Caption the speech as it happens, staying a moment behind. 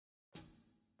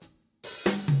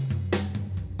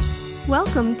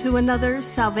Welcome to another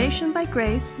Salvation by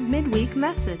Grace midweek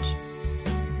message.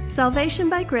 Salvation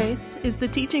by Grace is the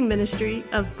teaching ministry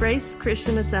of Grace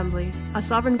Christian Assembly, a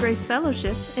Sovereign Grace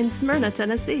Fellowship in Smyrna,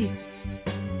 Tennessee.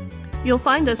 You'll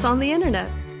find us on the internet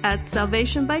at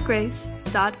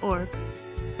salvationbygrace.org.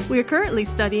 We are currently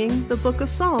studying the book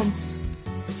of Psalms.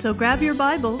 So grab your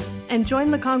Bible and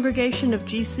join the congregation of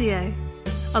GCA,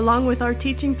 along with our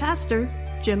teaching pastor,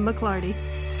 Jim McClarty.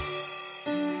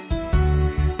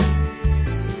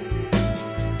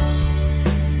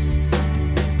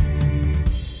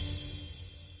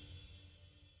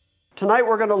 Tonight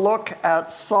we're going to look at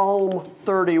Psalm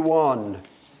 31.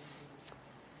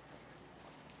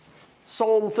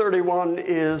 Psalm 31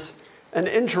 is an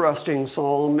interesting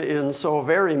psalm in so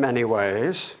very many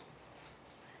ways.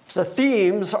 The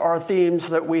themes are themes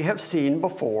that we have seen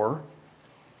before,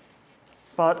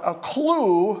 but a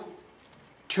clue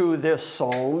to this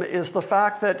psalm is the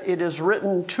fact that it is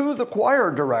written to the choir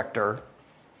director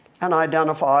and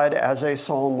identified as a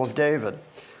psalm of David.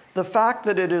 The fact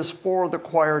that it is for the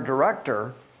choir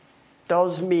director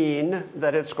does mean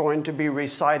that it's going to be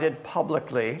recited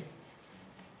publicly.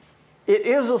 It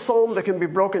is a psalm that can be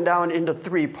broken down into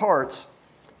three parts,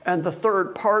 and the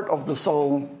third part of the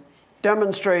psalm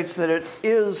demonstrates that it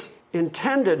is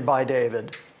intended by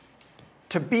David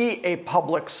to be a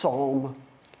public psalm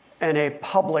and a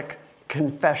public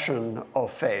confession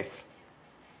of faith.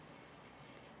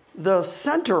 The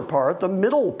center part, the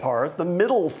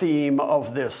middle theme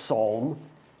of this psalm,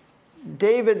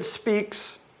 David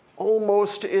speaks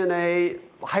almost in a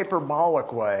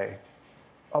hyperbolic way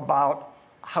about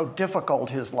how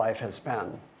difficult his life has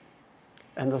been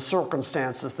and the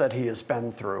circumstances that he has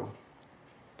been through.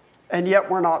 And yet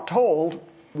we're not told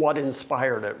what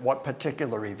inspired it, what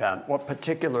particular event, what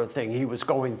particular thing he was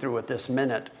going through at this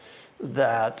minute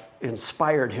that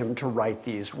inspired him to write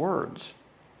these words.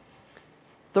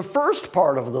 The first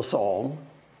part of the psalm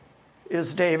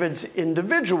is David's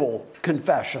individual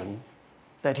confession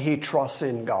that he trusts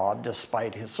in God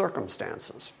despite his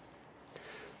circumstances.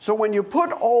 So when you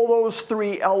put all those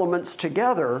three elements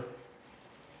together,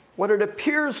 what it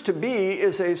appears to be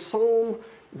is a psalm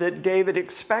that David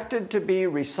expected to be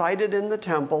recited in the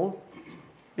temple,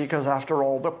 because after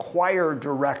all, the choir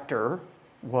director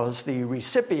was the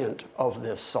recipient of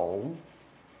this psalm.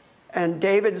 And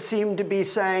David seemed to be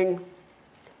saying,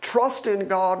 trust in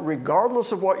God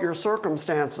regardless of what your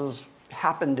circumstances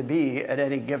happen to be at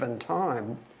any given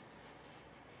time.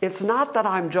 It's not that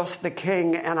I'm just the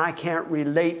king and I can't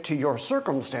relate to your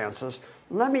circumstances.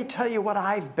 Let me tell you what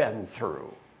I've been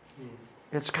through.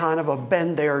 It's kind of a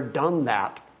been there, done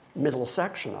that middle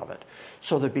section of it.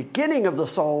 So the beginning of the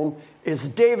psalm is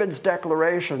David's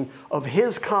declaration of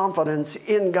his confidence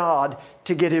in God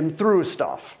to get him through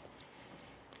stuff.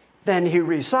 Then he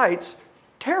recites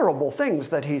terrible things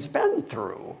that he's been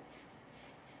through.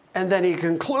 And then he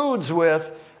concludes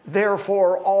with,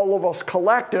 therefore, all of us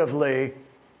collectively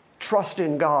trust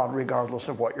in God regardless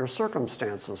of what your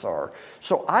circumstances are.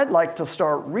 So I'd like to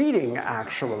start reading,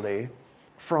 actually,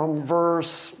 from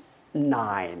verse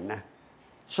 9,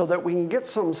 so that we can get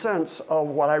some sense of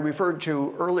what I referred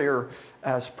to earlier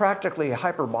as practically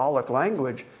hyperbolic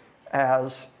language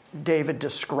as David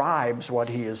describes what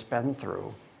he has been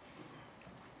through.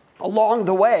 Along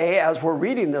the way, as we're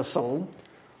reading this psalm,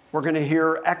 we're going to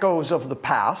hear echoes of the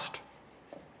past,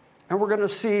 and we're going to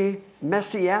see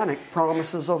messianic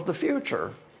promises of the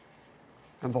future.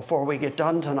 And before we get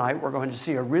done tonight, we're going to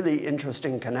see a really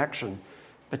interesting connection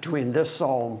between this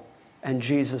psalm and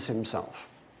Jesus himself.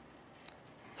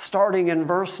 Starting in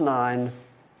verse 9,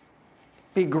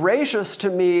 "Be gracious to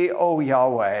me, O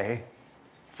Yahweh,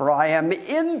 for I am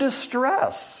in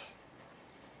distress.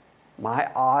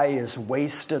 My eye is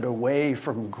wasted away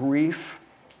from grief,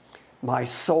 my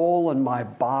soul and my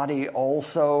body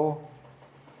also.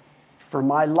 For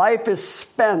my life is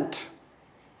spent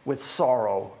with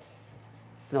sorrow."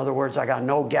 In other words, I got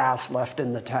no gas left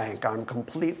in the tank. I'm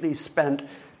completely spent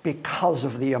because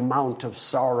of the amount of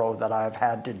sorrow that I've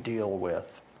had to deal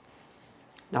with.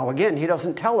 Now again, he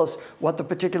doesn't tell us what the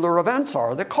particular events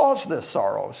are that caused this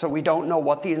sorrow, so we don't know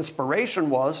what the inspiration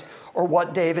was or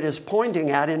what David is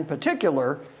pointing at in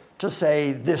particular to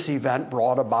say this event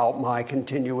brought about my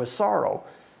continuous sorrow.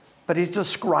 But he's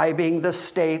describing the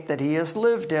state that he has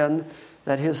lived in,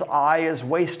 that his eye is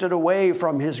wasted away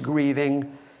from his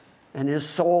grieving, and his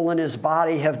soul and his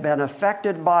body have been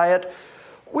affected by it,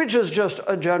 which is just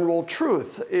a general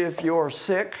truth. If you're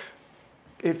sick,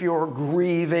 if you're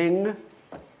grieving,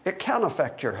 it can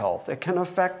affect your health. It can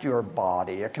affect your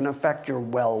body. It can affect your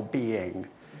well-being.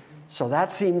 So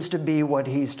that seems to be what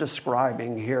he's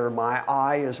describing here. My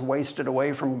eye is wasted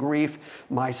away from grief,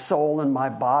 my soul and my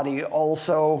body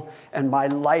also, and my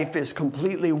life is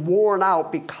completely worn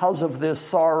out because of this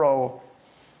sorrow,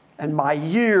 and my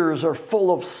years are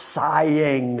full of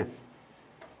sighing.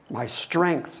 My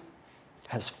strength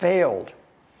has failed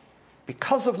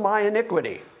because of my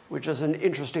iniquity, which is an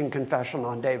interesting confession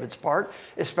on David's part,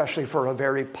 especially for a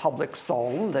very public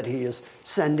psalm that he is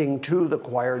sending to the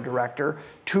choir director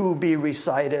to be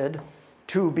recited,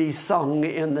 to be sung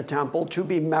in the temple, to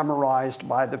be memorized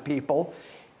by the people.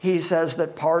 He says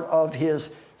that part of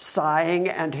his sighing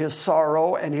and his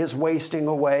sorrow and his wasting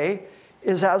away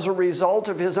is as a result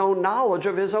of his own knowledge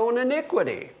of his own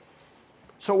iniquity.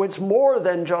 So it's more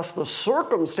than just the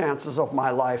circumstances of my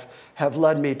life have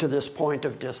led me to this point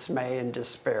of dismay and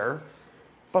despair,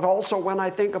 but also when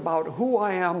I think about who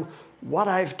I am, what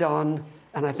I've done,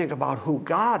 and I think about who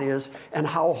God is and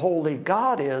how holy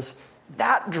God is,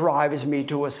 that drives me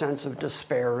to a sense of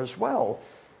despair as well,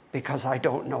 because I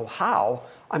don't know how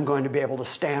I'm going to be able to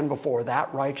stand before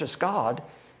that righteous God,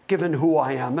 given who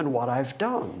I am and what I've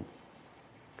done.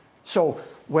 So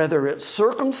whether it's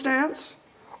circumstance,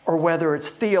 or whether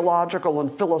it's theological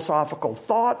and philosophical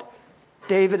thought,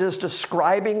 David is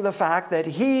describing the fact that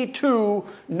he too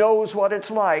knows what it's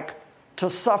like to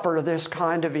suffer this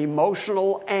kind of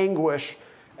emotional anguish,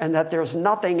 and that there's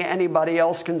nothing anybody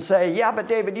else can say, yeah, but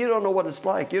David, you don't know what it's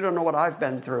like. You don't know what I've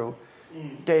been through.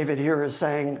 David here is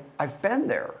saying, I've been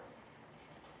there.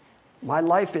 My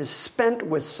life is spent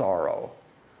with sorrow,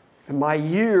 and my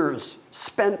years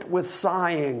spent with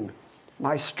sighing.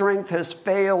 My strength has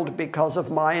failed because of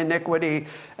my iniquity,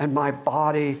 and my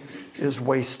body is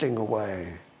wasting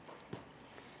away.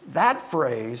 That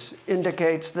phrase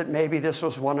indicates that maybe this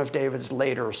was one of David's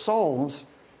later psalms,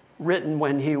 written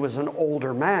when he was an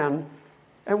older man,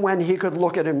 and when he could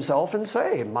look at himself and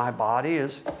say, my body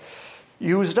is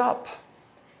used up.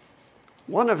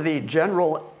 One of the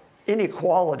general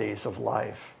inequalities of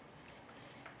life,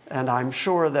 and I'm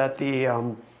sure that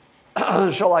the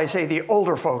shall I say, the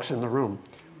older folks in the room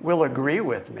will agree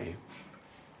with me,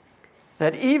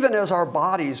 that even as our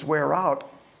bodies wear out,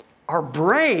 our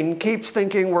brain keeps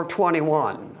thinking we're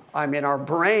 21. I mean, our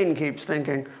brain keeps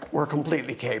thinking we're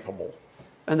completely capable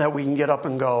and that we can get up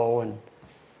and go. And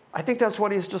I think that's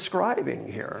what he's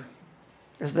describing here,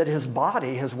 is that his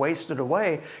body has wasted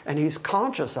away and he's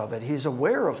conscious of it. He's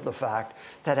aware of the fact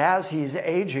that as he's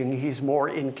aging, he's more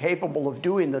incapable of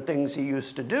doing the things he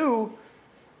used to do.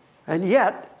 And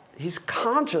yet, he's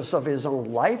conscious of his own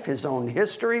life, his own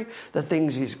history, the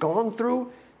things he's gone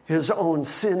through, his own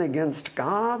sin against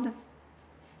God.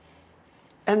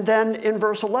 And then in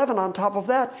verse 11, on top of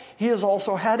that, he has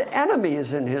also had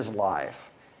enemies in his life.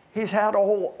 He's had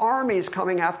whole armies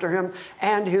coming after him,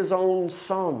 and his own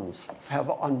sons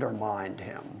have undermined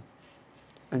him.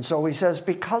 And so he says,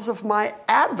 because of my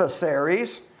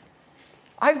adversaries,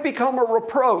 I've become a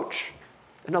reproach.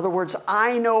 In other words,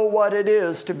 I know what it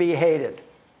is to be hated.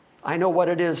 I know what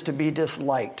it is to be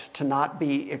disliked, to not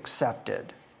be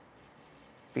accepted.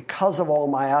 Because of all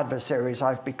my adversaries,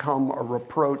 I've become a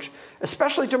reproach,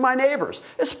 especially to my neighbors,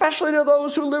 especially to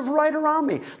those who live right around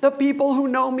me, the people who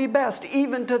know me best.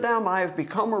 Even to them, I have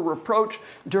become a reproach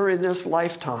during this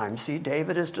lifetime. See,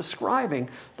 David is describing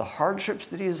the hardships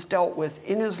that he has dealt with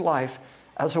in his life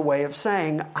as a way of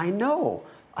saying, I know,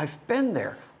 I've been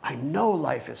there. I know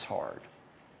life is hard.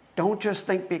 Don't just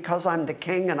think because I'm the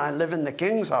king and I live in the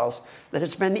king's house that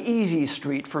it's been easy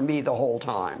street for me the whole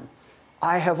time.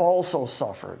 I have also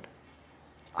suffered.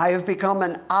 I have become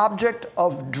an object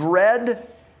of dread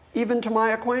even to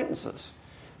my acquaintances.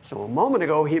 So a moment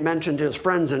ago he mentioned his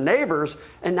friends and neighbors,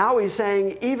 and now he's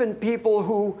saying even people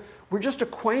who were just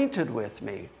acquainted with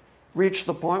me reached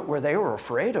the point where they were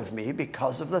afraid of me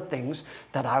because of the things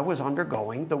that I was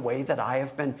undergoing, the way that I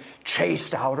have been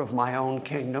chased out of my own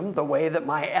kingdom, the way that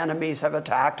my enemies have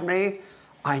attacked me.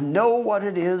 I know what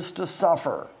it is to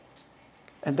suffer.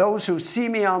 And those who see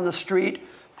me on the street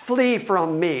flee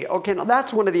from me. Okay, now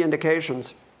that's one of the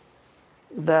indications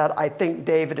that I think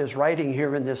David is writing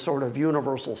here in this sort of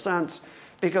universal sense,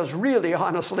 because really,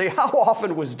 honestly, how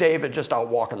often was David just out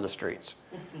walking the streets?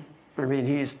 I mean,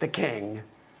 he's the king.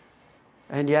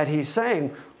 And yet he's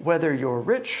saying, whether you're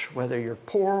rich, whether you're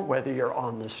poor, whether you're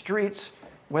on the streets,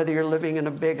 whether you're living in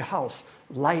a big house,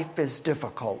 life is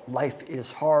difficult. Life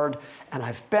is hard. And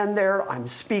I've been there. I'm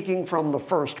speaking from the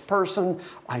first person.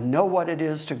 I know what it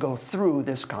is to go through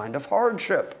this kind of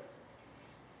hardship.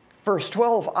 Verse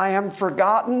 12, I am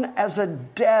forgotten as a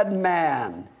dead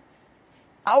man,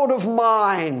 out of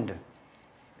mind.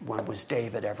 When was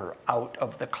David ever out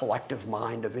of the collective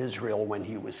mind of Israel when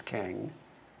he was king?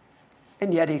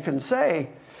 And yet he can say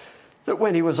that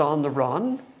when he was on the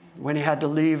run, when he had to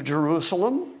leave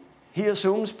Jerusalem, he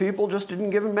assumes people just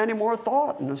didn't give him any more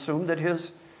thought and assumed that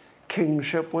his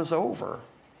kingship was over.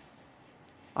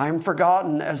 I am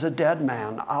forgotten as a dead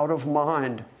man, out of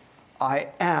mind. I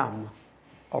am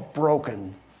a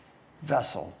broken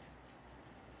vessel.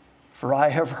 For I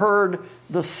have heard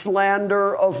the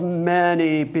slander of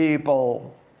many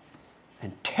people,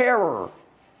 and terror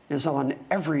is on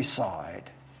every side.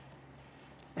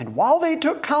 And while they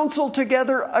took counsel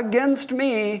together against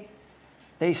me,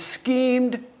 they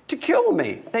schemed to kill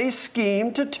me. They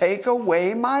schemed to take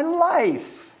away my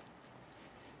life.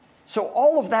 So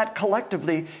all of that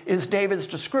collectively is David's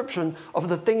description of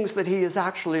the things that he has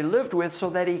actually lived with, so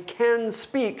that he can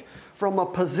speak from a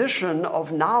position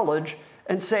of knowledge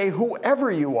and say,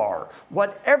 whoever you are,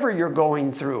 whatever you're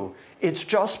going through, it's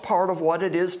just part of what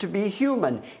it is to be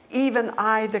human. Even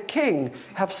I, the king,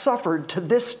 have suffered to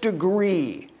this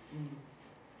degree.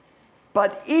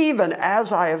 But even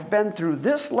as I have been through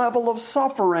this level of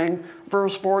suffering,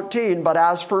 verse 14, but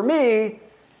as for me,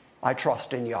 I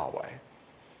trust in Yahweh.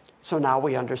 So now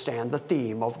we understand the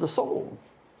theme of the psalm,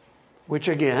 which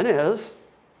again is,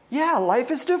 yeah,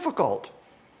 life is difficult.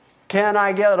 Can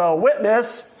I get a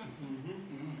witness?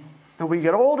 And we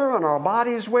get older and our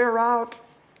bodies wear out.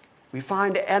 We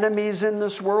find enemies in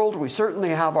this world. We certainly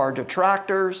have our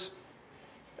detractors.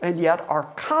 And yet our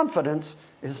confidence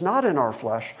is not in our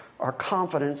flesh. Our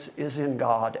confidence is in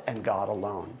God and God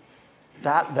alone.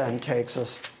 That then takes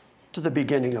us to the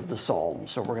beginning of the psalm.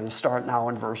 So we're going to start now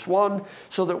in verse 1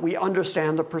 so that we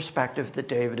understand the perspective that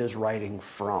David is writing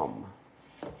from.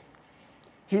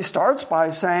 He starts by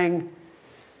saying,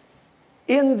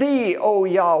 in thee, O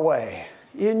Yahweh,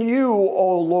 in you,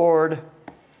 O Lord,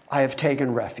 I have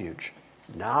taken refuge.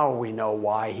 Now we know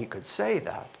why he could say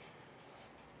that.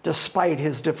 Despite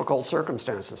his difficult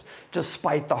circumstances,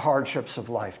 despite the hardships of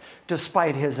life,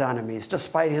 despite his enemies,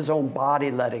 despite his own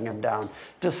body letting him down,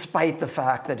 despite the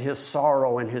fact that his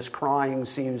sorrow and his crying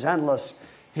seems endless,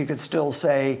 he could still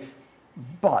say,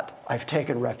 but I've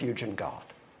taken refuge in God,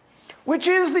 which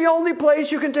is the only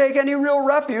place you can take any real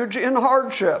refuge in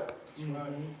hardship.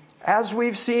 As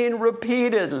we've seen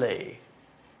repeatedly.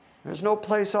 There's no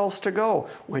place else to go.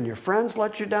 When your friends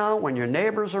let you down, when your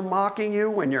neighbors are mocking you,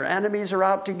 when your enemies are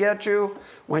out to get you,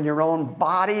 when your own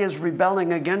body is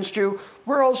rebelling against you,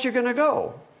 where else are you going to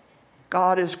go?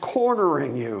 God is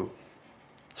cornering you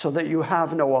so that you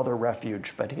have no other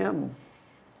refuge but him.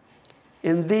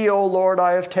 In thee, O Lord,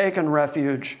 I have taken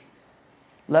refuge.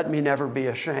 Let me never be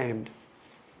ashamed.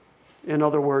 In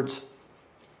other words,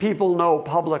 people know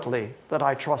publicly that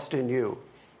I trust in you.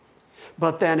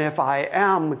 But then if I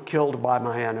am killed by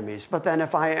my enemies, but then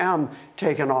if I am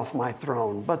taken off my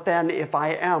throne, but then if I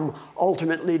am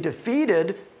ultimately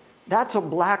defeated, that's a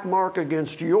black mark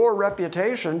against your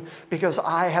reputation, because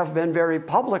I have been very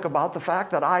public about the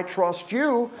fact that I trust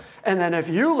you. And then if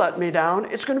you let me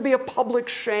down, it's going to be a public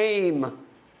shame.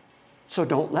 So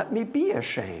don't let me be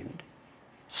ashamed.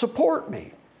 Support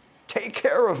me. Take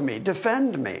care of me.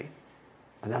 Defend me.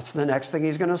 And that's the next thing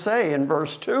he's going to say in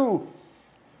verse 2.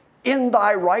 In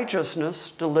thy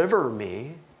righteousness, deliver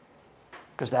me.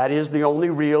 Because that is the only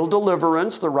real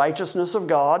deliverance. The righteousness of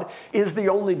God is the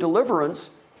only deliverance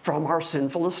from our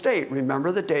sinful estate.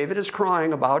 Remember that David is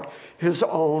crying about his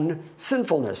own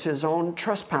sinfulness, his own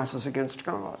trespasses against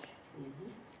God.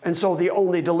 And so the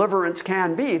only deliverance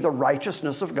can be the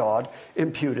righteousness of God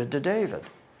imputed to David.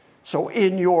 So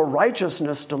in your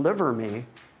righteousness, deliver me,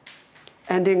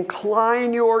 and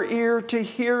incline your ear to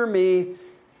hear me,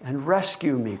 and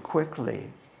rescue me quickly.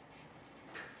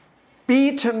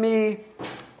 Be to me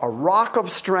a rock of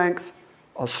strength,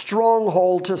 a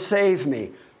stronghold to save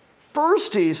me.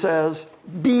 First he says,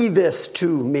 be this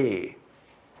to me.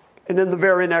 And in the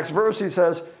very next verse he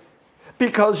says,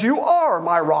 because you are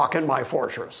my rock and my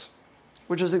fortress,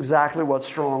 which is exactly what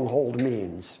stronghold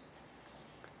means.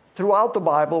 Throughout the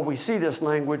Bible, we see this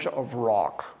language of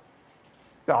rock.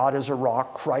 God is a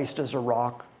rock, Christ is a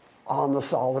rock. On the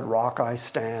solid rock I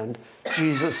stand.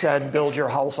 Jesus said, build your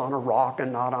house on a rock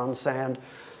and not on sand.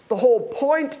 The whole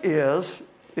point is,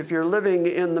 if you're living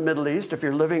in the Middle East, if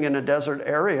you're living in a desert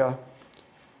area,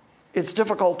 it's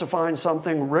difficult to find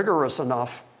something rigorous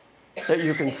enough that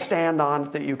you can stand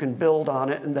on, that you can build on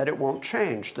it, and that it won't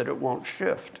change, that it won't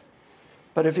shift.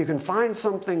 But if you can find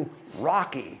something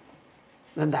rocky,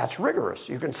 then that's rigorous.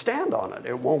 You can stand on it.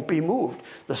 It won't be moved.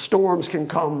 The storms can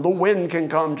come, the wind can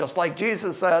come, just like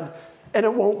Jesus said, and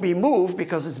it won't be moved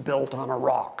because it's built on a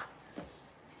rock.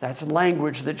 That's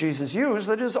language that Jesus used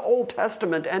that is Old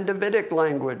Testament and Davidic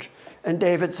language. And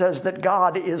David says that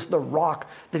God is the rock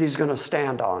that he's going to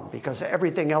stand on, because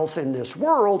everything else in this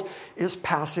world is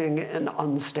passing and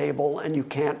unstable and you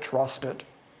can't trust it.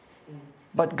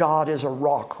 But God is a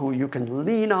rock who you can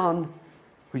lean on,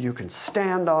 who you can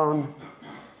stand on,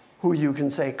 who you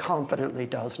can say confidently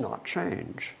does not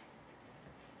change.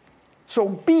 So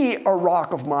be a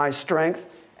rock of my strength,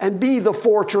 and be the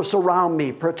fortress around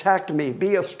me, protect me,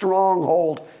 be a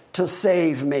stronghold to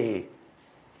save me.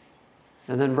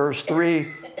 And then verse 3,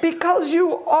 because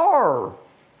you are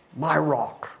my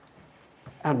rock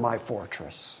and my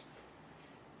fortress.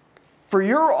 For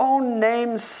your own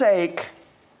name's sake,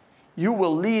 you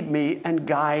will lead me and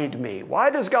guide me. Why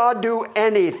does God do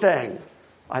anything?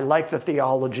 I like the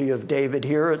theology of David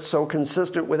here. It's so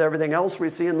consistent with everything else we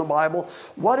see in the Bible.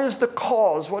 What is the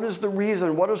cause? What is the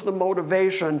reason? What is the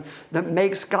motivation that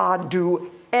makes God do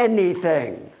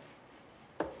anything?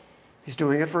 He's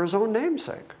doing it for his own name's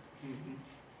sake.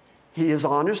 He is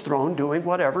on his throne doing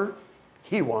whatever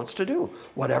he wants to do,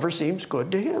 whatever seems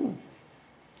good to him.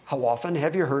 How often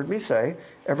have you heard me say,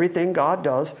 everything God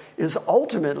does is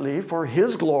ultimately for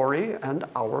his glory and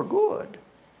our good?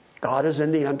 God is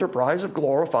in the enterprise of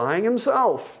glorifying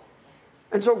himself.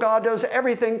 And so God does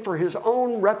everything for his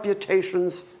own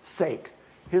reputation's sake,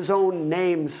 his own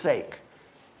name's sake.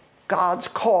 God's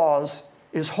cause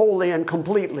is wholly and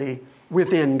completely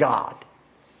within God.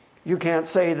 You can't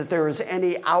say that there is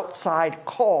any outside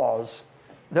cause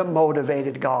that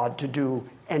motivated God to do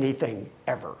anything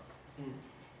ever.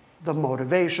 The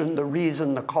motivation, the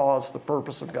reason, the cause, the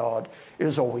purpose of God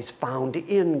is always found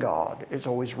in God. It's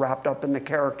always wrapped up in the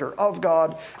character of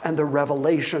God and the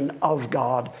revelation of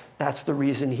God. That's the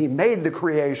reason he made the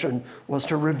creation, was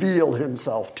to reveal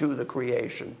himself to the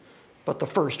creation. But the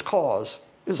first cause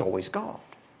is always God.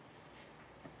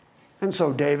 And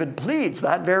so David pleads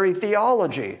that very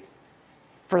theology.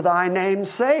 For thy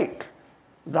name's sake,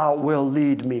 thou wilt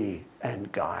lead me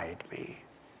and guide me.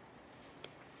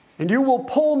 And you will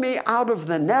pull me out of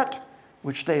the net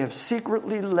which they have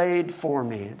secretly laid for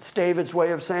me. It's David's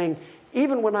way of saying,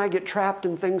 even when I get trapped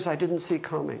in things I didn't see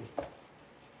coming.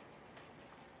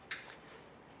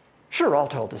 Sure, I'll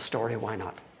tell this story, why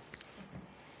not?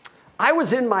 I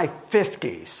was in my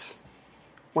 50s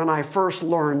when I first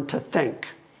learned to think.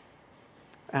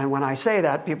 And when I say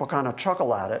that, people kind of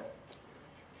chuckle at it.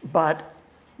 But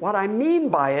what I mean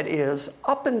by it is,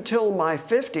 up until my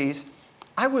 50s,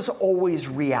 I was always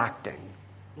reacting.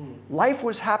 Life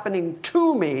was happening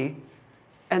to me,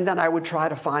 and then I would try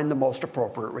to find the most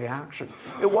appropriate reaction.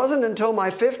 It wasn't until my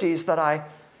 50s that I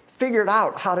figured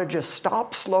out how to just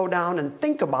stop, slow down, and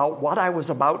think about what I was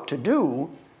about to do,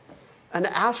 and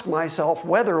ask myself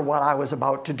whether what I was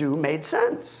about to do made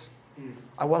sense.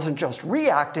 I wasn't just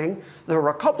reacting. There were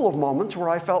a couple of moments where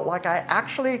I felt like I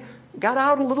actually got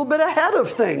out a little bit ahead of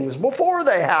things before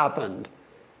they happened.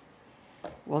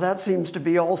 Well, that seems to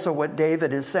be also what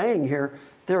David is saying here.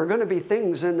 There are going to be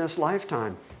things in this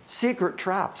lifetime, secret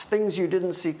traps, things you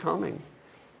didn't see coming,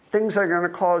 things that are going to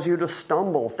cause you to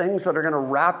stumble, things that are going to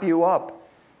wrap you up.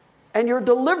 And your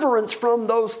deliverance from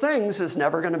those things is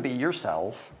never going to be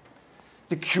yourself.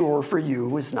 The cure for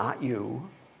you is not you.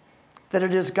 That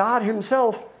it is God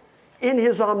himself in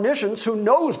his omniscience who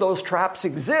knows those traps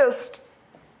exist.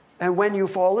 And when you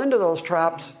fall into those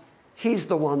traps, he's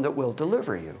the one that will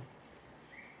deliver you.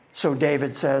 So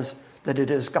David says that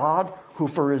it is God who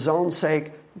for his own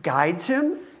sake guides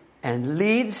him and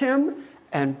leads him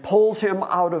and pulls him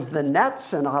out of the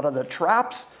nets and out of the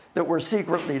traps that were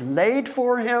secretly laid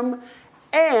for him.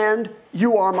 And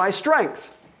you are my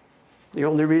strength. The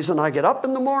only reason I get up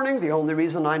in the morning, the only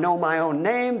reason I know my own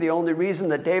name, the only reason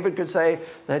that David could say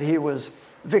that he was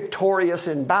victorious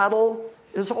in battle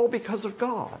is all because of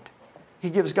God. He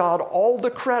gives God all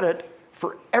the credit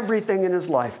for everything in his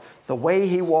life. The way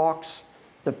he walks,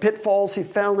 the pitfalls he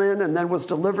fell in and then was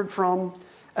delivered from,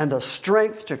 and the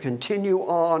strength to continue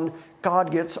on.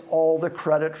 God gets all the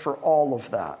credit for all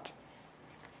of that.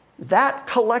 That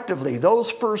collectively, those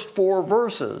first 4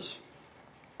 verses,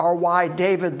 are why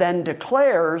David then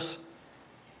declares,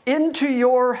 into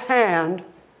your hand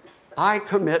I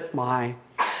commit my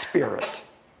spirit.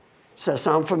 Does that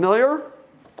sound familiar?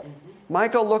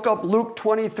 Michael, look up Luke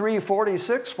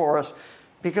 23:46 for us,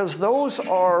 because those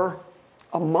are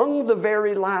among the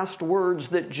very last words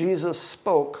that Jesus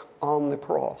spoke on the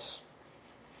cross.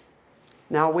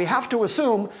 Now, we have to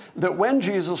assume that when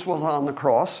Jesus was on the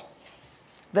cross,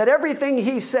 that everything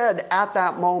he said at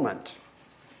that moment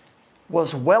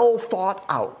was well thought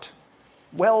out,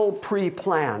 well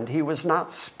pre-planned. He was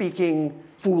not speaking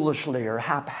foolishly or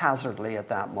haphazardly at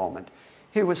that moment.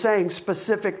 He was saying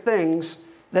specific things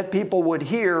that people would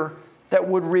hear that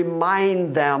would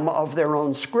remind them of their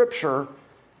own scripture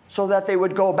so that they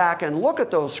would go back and look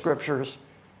at those scriptures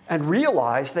and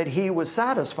realize that he was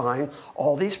satisfying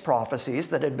all these prophecies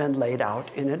that had been laid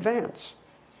out in advance.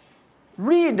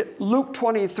 Read Luke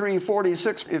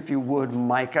 23:46, if you would,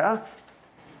 Micah.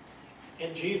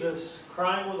 And Jesus,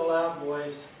 crying with a loud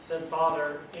voice, said,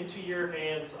 Father, into your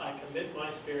hands I commit my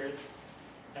spirit.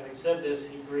 Having said this,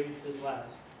 he breathed his last.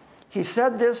 He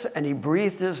said this and he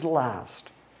breathed his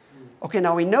last. Okay,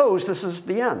 now he knows this is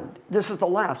the end. This is the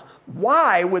last.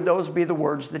 Why would those be the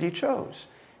words that he chose?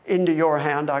 Into your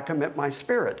hand I commit my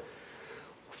spirit.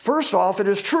 First off, it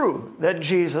is true that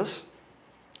Jesus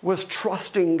was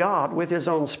trusting God with his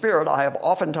own spirit. I have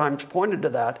oftentimes pointed to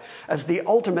that as the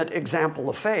ultimate example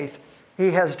of faith.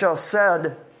 He has just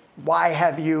said, why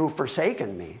have you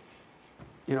forsaken me?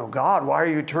 You know, God, why are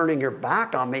you turning your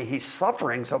back on me? He's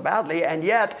suffering so badly. And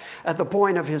yet, at the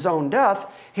point of his own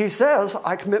death, he says,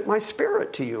 I commit my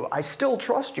spirit to you. I still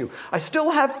trust you. I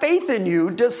still have faith in you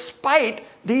despite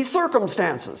these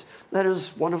circumstances. That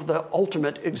is one of the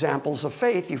ultimate examples of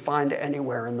faith you find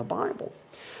anywhere in the Bible.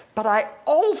 But I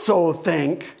also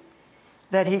think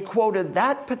that he quoted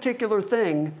that particular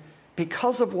thing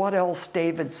because of what else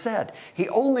David said. He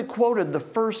only quoted the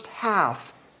first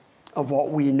half of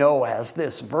what we know as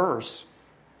this verse.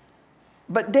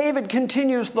 But David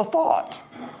continues the thought.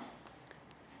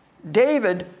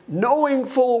 David, knowing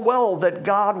full well that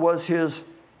God was his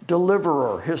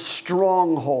deliverer, his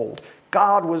stronghold,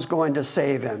 God was going to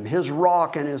save him, his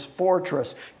rock and his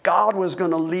fortress. God was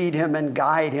going to lead him and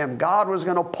guide him. God was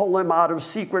going to pull him out of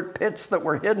secret pits that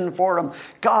were hidden for him.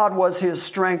 God was his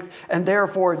strength, and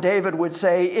therefore David would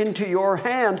say, into your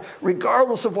hand,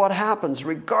 regardless of what happens,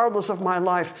 regardless of my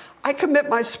life, I commit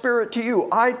my spirit to you.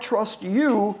 I trust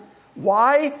you.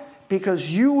 Why?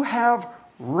 Because you have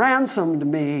ransomed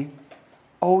me,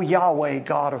 O Yahweh,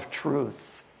 God of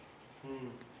truth.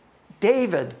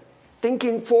 David,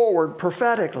 thinking forward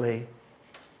prophetically,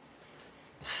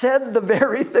 said the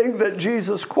very thing that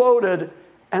Jesus quoted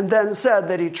and then said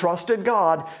that he trusted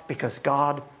God because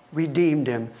God redeemed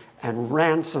him and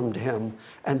ransomed him.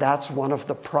 And that's one of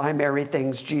the primary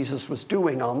things Jesus was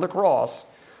doing on the cross,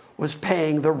 was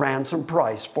paying the ransom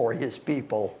price for his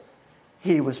people.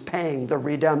 He was paying the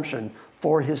redemption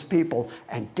for his people,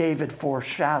 and David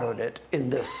foreshadowed it in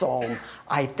this psalm.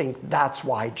 I think that's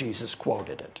why Jesus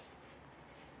quoted it.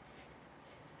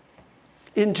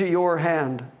 Into your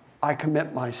hand I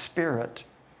commit my spirit.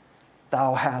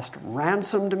 Thou hast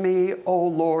ransomed me, O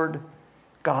Lord,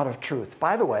 God of truth.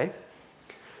 By the way,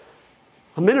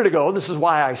 a minute ago, this is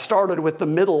why I started with the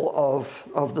middle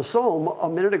of the psalm. A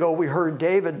minute ago, we heard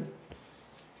David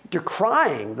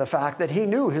decrying the fact that he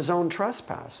knew his own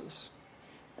trespasses.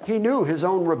 He knew his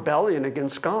own rebellion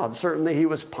against God. Certainly, he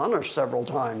was punished several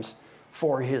times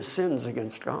for his sins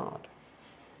against God.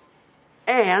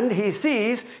 And he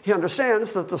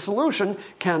understands that the solution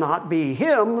cannot be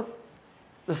him.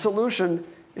 The solution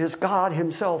is God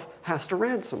himself has to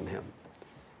ransom him,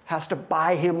 has to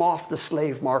buy him off the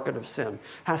slave market of sin,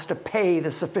 has to pay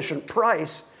the sufficient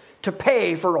price to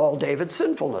pay for all David's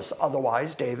sinfulness.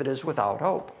 Otherwise, David is without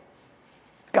hope.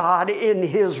 God, in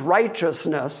his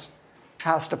righteousness,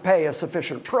 has to pay a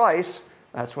sufficient price.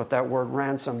 That's what that word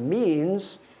ransom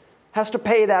means. Has to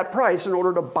pay that price in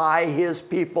order to buy his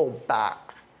people back.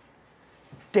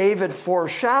 David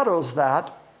foreshadows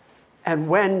that, and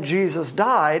when Jesus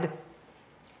died,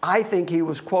 I think he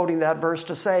was quoting that verse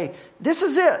to say, this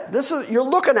is it. You're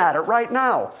looking at it right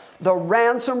now. The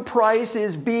ransom price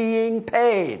is being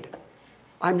paid.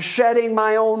 I'm shedding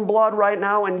my own blood right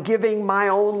now and giving my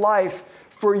own life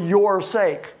for your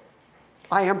sake.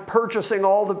 I am purchasing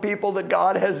all the people that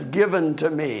God has given to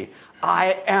me.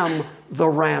 I am the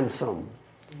ransom.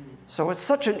 So it's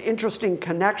such an interesting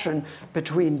connection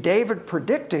between David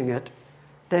predicting it,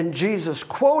 then Jesus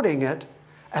quoting it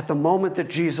at the moment that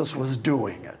Jesus was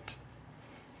doing it.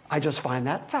 I just find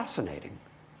that fascinating.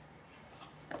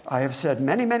 I have said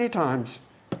many, many times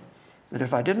that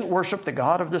if I didn't worship the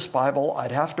God of this Bible,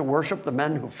 I'd have to worship the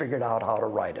men who figured out how to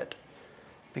write it.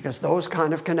 Because those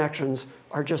kind of connections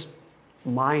are just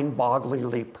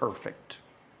mind-bogglingly perfect.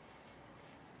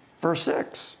 Verse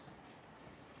 6.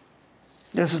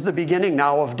 This is the beginning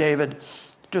now of David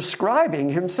describing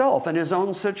himself and his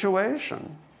own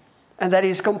situation, and that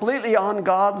he's completely on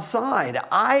God's side.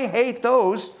 I hate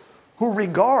those who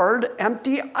regard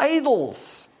empty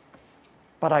idols,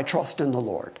 but I trust in the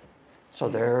Lord. So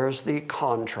there's the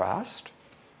contrast.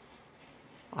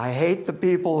 I hate the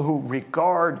people who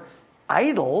regard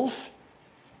idols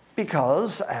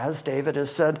Because, as David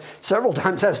has said several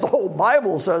times, as the whole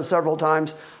Bible says several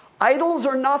times, idols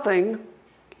are nothing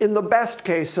in the best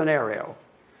case scenario.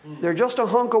 They're just a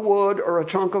hunk of wood or a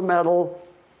chunk of metal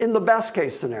in the best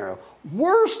case scenario.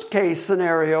 Worst case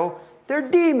scenario, they're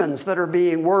demons that are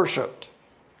being worshipped.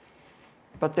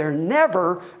 But they're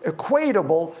never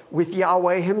equatable with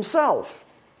Yahweh himself.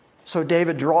 So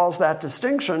David draws that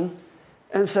distinction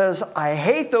and says, I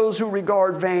hate those who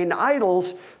regard vain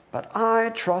idols, but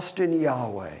I trust in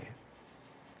Yahweh.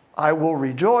 I will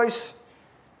rejoice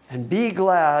and be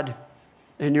glad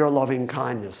in your loving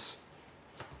kindness.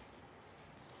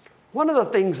 One of the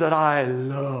things that I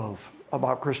love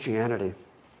about Christianity,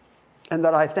 and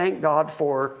that I thank God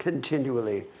for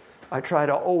continually, I try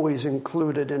to always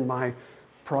include it in my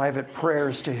private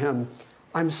prayers to him.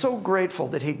 I'm so grateful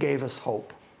that he gave us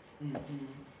hope.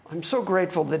 I'm so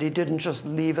grateful that he didn't just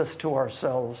leave us to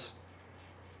ourselves,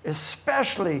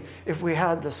 especially if we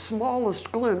had the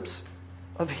smallest glimpse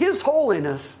of his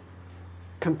holiness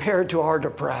compared to our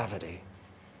depravity.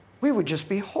 We would just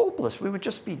be hopeless. We would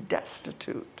just be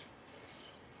destitute.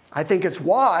 I think it's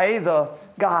why the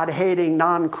God-hating,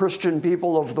 non-Christian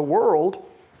people of the world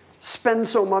spend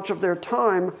so much of their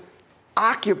time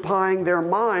occupying their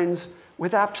minds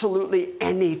with absolutely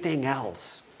anything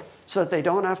else, so that they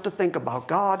don't have to think about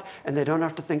God and they don't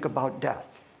have to think about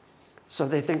death. So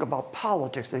they think about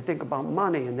politics, they think about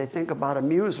money, and they think about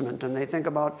amusement, and they think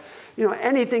about,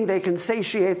 anything they can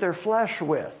satiate their flesh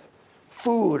with,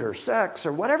 food or sex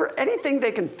or whatever, anything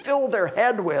they can fill their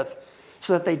head with,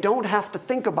 so that they don't have to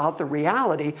think about the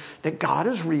reality that God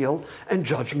is real and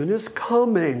judgment is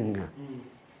coming.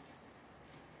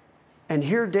 And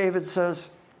here David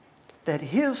says that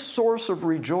his source of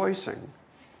rejoicing,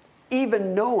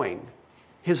 even knowing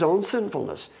his own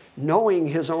sinfulness, knowing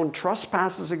his own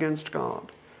trespasses against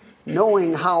God,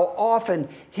 knowing how often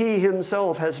he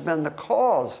himself has been the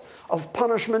cause of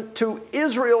punishment to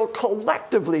Israel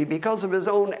collectively because of his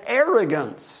own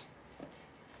arrogance,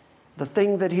 the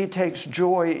thing that he takes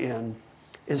joy in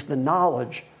is the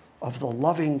knowledge of the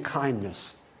loving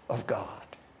kindness of God.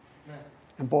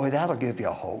 And boy, that'll give you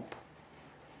hope.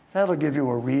 That'll give you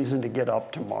a reason to get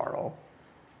up tomorrow.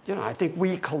 I think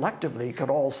we collectively could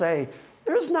all say,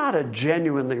 there's not a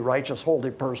genuinely righteous,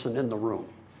 holy person in the room.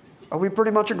 Are we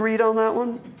pretty much agreed on that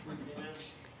one?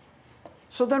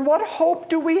 So then what hope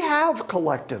do we have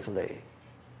collectively?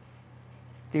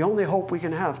 The only hope we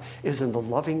can have is in the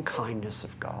loving kindness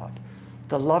of God.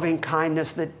 The loving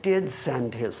kindness that did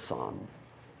send his son.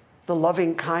 The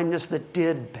loving kindness that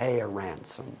did pay a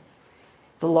ransom.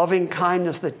 The loving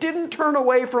kindness that didn't turn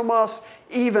away from us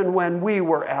even when we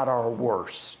were at our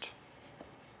worst.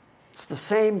 It's the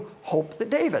same hope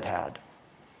that David had,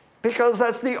 because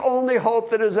that's the only hope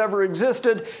that has ever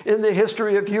existed in the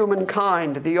history of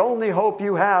humankind. The only hope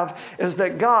you have is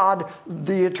that God,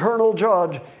 the eternal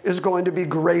judge, is going to be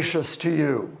gracious to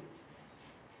you.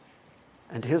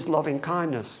 And his loving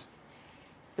kindness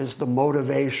is the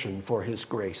motivation for his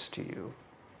grace to you.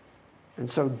 And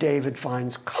so David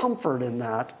finds comfort in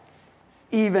that,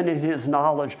 even in his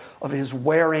knowledge of his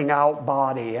wearing out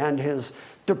body and his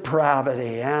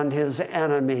depravity and his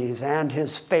enemies and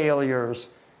his failures.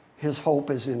 His hope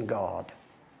is in God.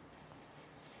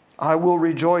 I will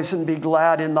rejoice and be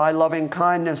glad in thy loving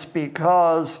kindness,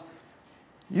 because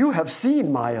you have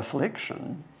seen my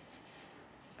affliction,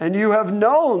 and you have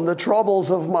known the troubles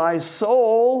of my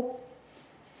soul,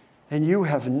 and you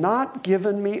have not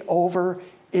given me over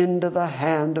into the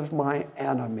hand of my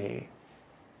enemy.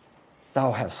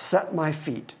 Thou hast set my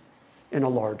feet in a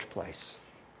large place.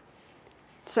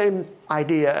 Same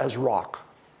idea as rock.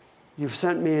 You've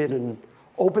sent me in an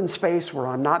open space where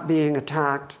I'm not being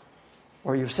attacked,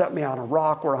 or you've set me on a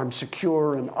rock where I'm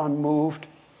secure and unmoved.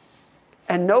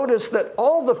 And notice that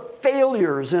all the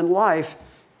failures in life,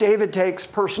 David takes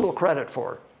personal credit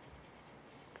for.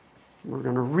 We're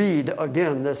going to read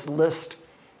again this list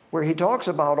where he talks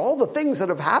about all the things that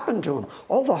have happened to him,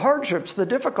 all the hardships, the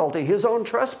difficulty, his own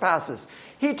trespasses.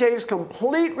 He takes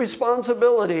complete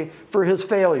responsibility for his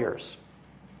failures.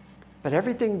 But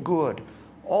everything good,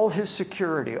 all his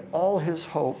security, all his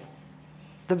hope,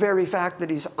 the very fact that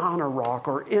he's on a rock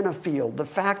or in a field, the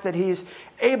fact that he's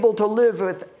able to live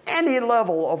with any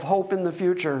level of hope in the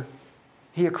future,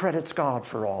 he accredits God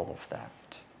for all of that.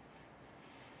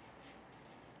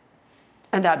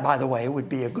 And that, by the way, would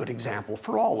be a good example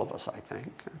for all of us, I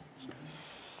think.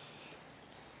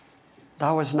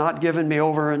 Thou hast not given me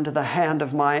over into the hand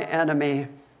of my enemy,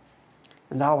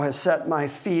 and thou hast set my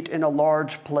feet in a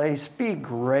large place. Be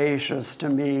gracious to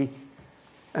me.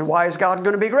 And why is God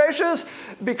going to be gracious?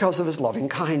 Because of his loving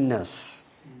kindness.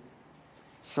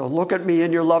 So look at me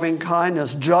in your loving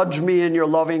kindness. Judge me in your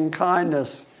loving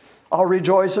kindness. I'll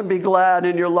rejoice and be glad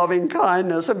in your loving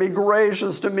kindness, and be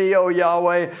gracious to me, O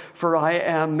Yahweh, for I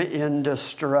am in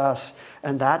distress.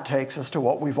 And that takes us to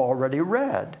what we've already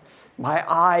read. My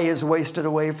eye is wasted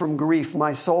away from grief,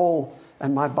 my soul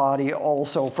and my body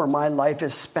also, for my life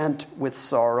is spent with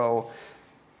sorrow,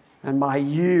 and my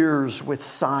years with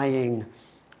sighing.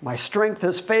 My strength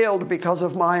has failed because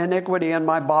of my iniquity, and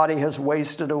my body has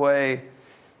wasted away.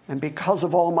 And because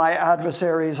of all my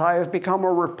adversaries, I have become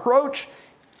a reproach,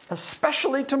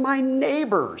 especially to my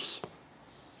neighbors,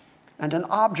 and an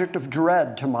object of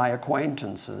dread to my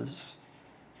acquaintances.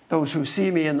 Those who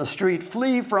see me in the street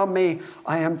flee from me.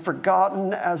 I am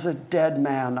forgotten as a dead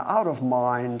man, out of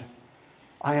mind.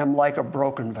 I am like a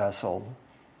broken vessel.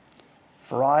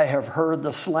 For I have heard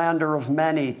the slander of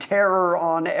many, terror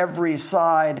on every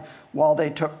side. While they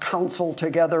took counsel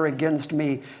together against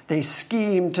me, they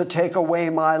schemed to take away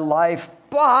my life.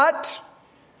 But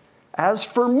as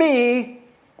for me,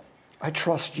 I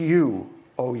trust you,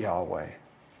 O Yahweh.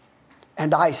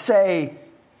 And I say,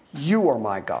 you are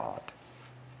my God.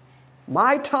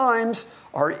 My times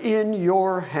are in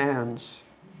your hands.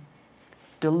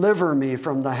 Deliver me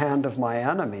from the hand of my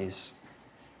enemies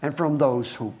and from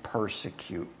those who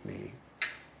persecute me.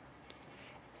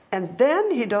 And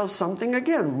then he does something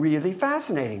again really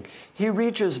fascinating. He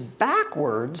reaches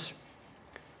backwards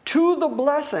to the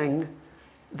blessing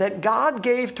that God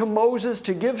gave to Moses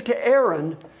to give to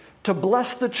Aaron to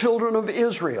bless the children of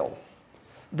Israel.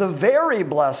 The very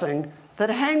blessing that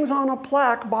hangs on a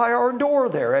plaque by our door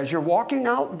there. As you're walking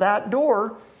out that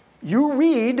door, you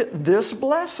read this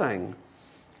blessing.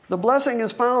 The blessing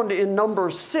is found in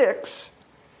Numbers 6.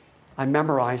 I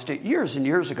memorized it years and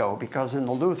years ago because in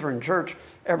the Lutheran Church,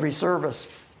 every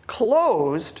service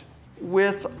closed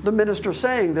with the minister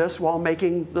saying this while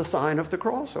making the sign of the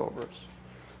crossovers.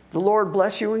 The Lord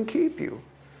bless you and keep you.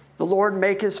 The Lord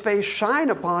make his face shine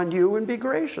upon you and be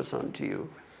gracious unto you.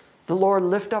 The Lord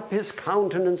lift up his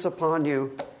countenance upon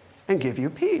you and give you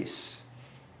peace.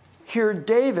 Here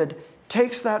David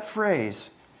takes that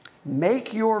phrase,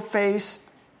 make your face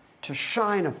to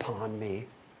shine upon me.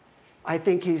 I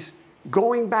think he's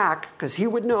going back, because he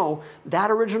would know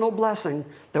that original blessing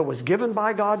that was given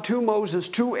by God to Moses,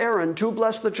 to Aaron, to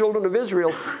bless the children of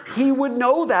Israel. He would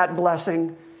know that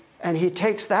blessing, and he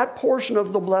takes that portion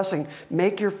of the blessing,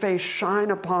 make your face shine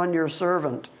upon your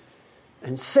servant,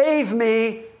 and save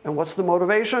me. And what's the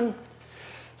motivation?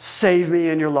 Save me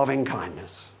in your loving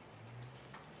kindness.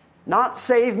 Not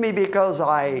save me because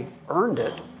I earned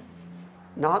it,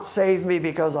 not save me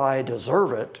because I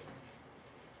deserve it,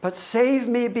 but save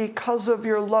me because of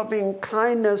your loving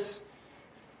kindness,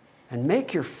 and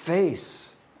make your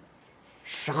face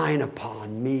shine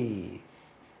upon me.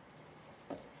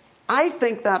 I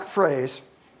think that phrase,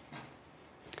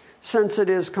 since it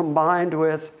is combined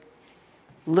with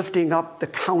lifting up the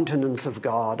countenance of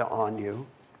God on you,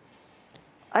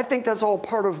 I think that's all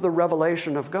part of the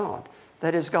revelation of God.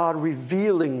 That is God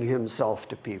revealing himself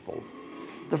to people.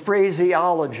 The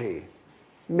phraseology,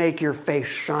 make your face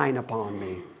shine upon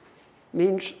me,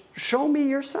 means show me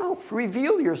yourself,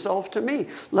 reveal yourself to me.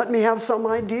 Let me have some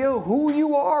idea who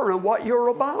you are and what you're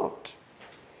about.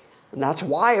 And that's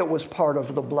why it was part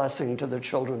of the blessing to the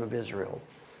children of Israel,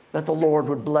 that the Lord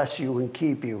would bless you and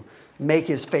keep you, make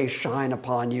his face shine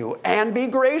upon you, and be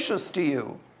gracious to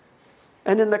you.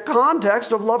 And in the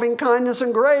context of loving kindness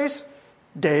and grace,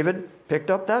 David picked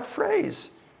up that phrase,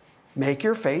 make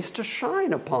your face to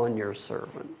shine upon your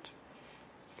servant.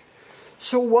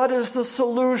 So what is the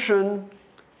solution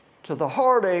to the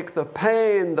heartache, the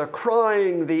pain, the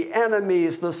crying, the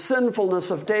enemies, the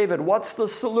sinfulness of David? What's the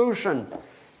solution?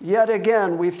 Yet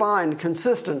again, we find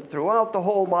consistent throughout the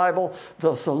whole Bible,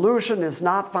 the solution is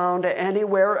not found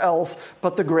anywhere else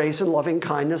but the grace and loving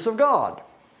kindness of God.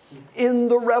 In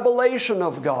the revelation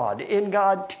of God, in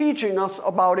God teaching us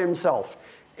about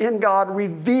himself, in God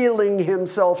revealing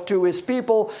himself to his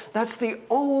people. That's the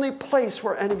only place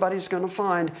where anybody's going to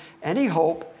find any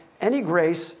hope, any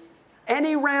grace,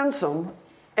 any ransom,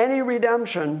 any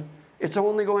redemption. It's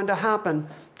only going to happen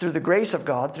through the grace of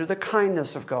God, through the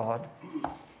kindness of God.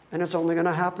 And it's only going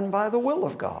to happen by the will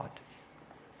of God.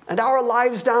 And our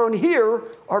lives down here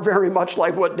are very much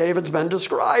like what David's been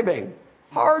describing.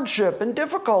 Hardship and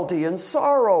difficulty and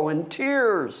sorrow and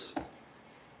tears.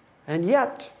 And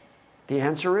yet, the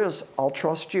answer is, I'll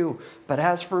trust you. But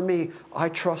as for me, I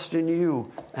trust in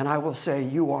you, and I will say,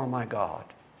 you are my God.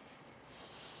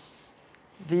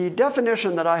 The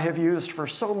definition that I have used for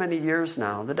so many years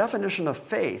now, the definition of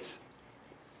faith,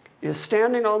 is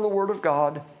standing on the Word of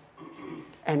God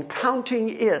and counting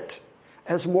it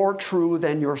as more true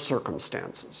than your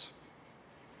circumstances.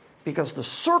 Because the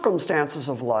circumstances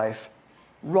of life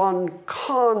run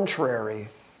contrary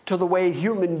to the way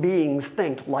human beings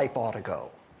think life ought to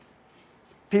go.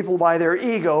 People by their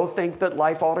ego think that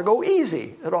life ought to go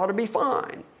easy. It ought to be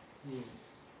fine.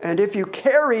 And if you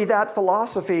carry that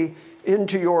philosophy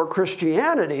into your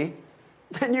Christianity,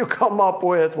 then you come up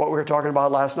with what we were talking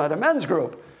about last night at men's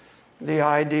group. The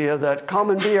idea that come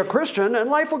and be a Christian and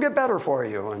life will get better for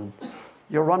you. And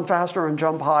you'll run faster and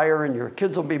jump higher and your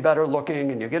kids will be better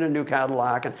looking and you get a new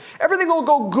Cadillac and everything will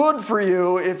go good for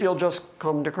you if you'll just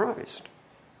come to Christ.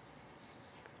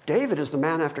 David is the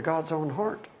man after God's own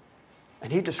heart.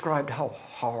 And he described how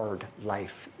hard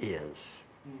life is.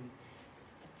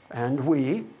 And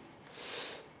we,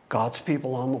 God's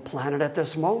people on the planet at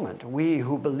this moment, we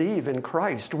who believe in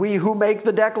Christ, we who make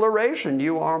the declaration,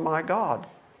 you are my God,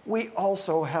 we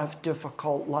also have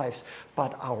difficult lives.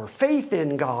 But our faith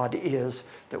in God is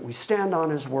that we stand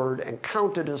on his word and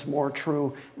count it as more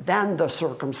true than the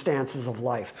circumstances of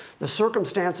life. The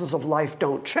circumstances of life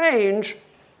don't change,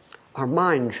 our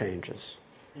mind changes,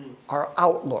 our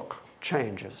outlook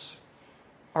changes.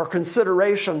 Our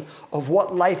consideration of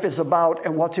what life is about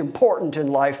and what's important in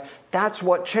life, that's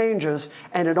what changes.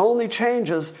 And it only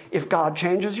changes if God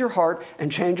changes your heart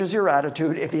and changes your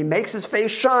attitude. If he makes his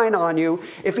face shine on you,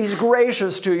 if he's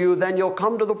gracious to you, then you'll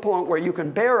come to the point where you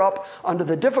can bear up under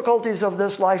the difficulties of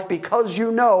this life because you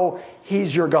know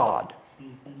he's your God.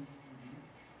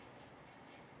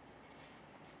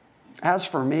 As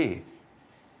for me,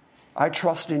 I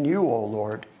trust in you, O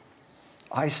Lord.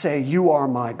 I say, you are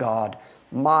my God.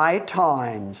 My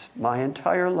times, my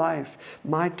entire life,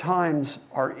 my times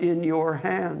are in your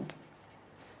hand.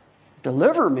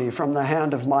 Deliver me from the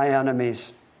hand of my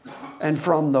enemies and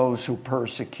from those who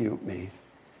persecute me.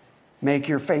 Make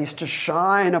your face to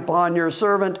shine upon your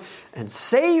servant and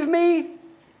save me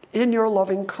in your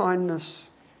loving kindness.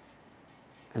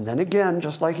 And then again,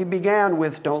 just like he began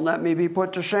with, don't let me be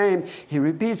put to shame, he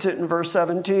repeats it in verse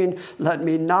 17, let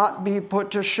me not be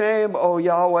put to shame, O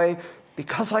Yahweh,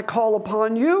 because I call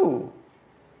upon you.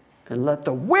 And let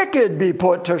the wicked be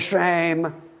put to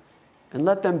shame, and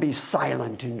let them be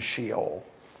silent in Sheol.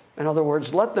 In other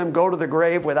words, let them go to the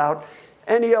grave without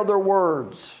any other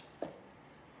words,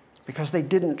 because they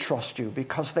didn't trust you,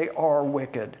 because they are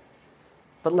wicked.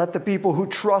 But let the people who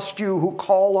trust you, who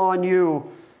call on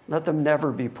you, let them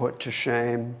never be put to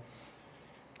shame.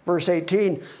 Verse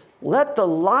 18, let the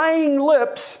lying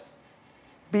lips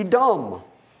be dumb.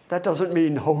 That doesn't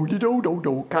mean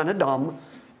ho-de-do-do-do, kind of dumb.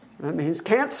 That means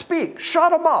can't speak.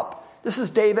 Shut them up. This is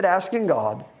David asking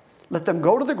God. Let them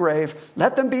go to the grave.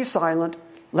 Let them be silent.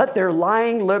 Let their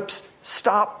lying lips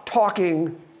stop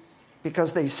talking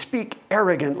because they speak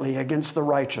arrogantly against the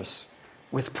righteous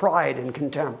with pride and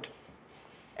contempt.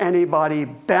 Anybody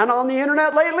been on the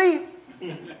internet lately?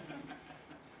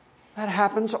 That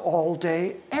happens all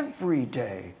day, every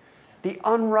day. The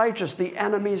unrighteous, the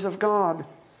enemies of God,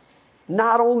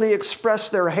 not only express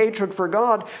their hatred for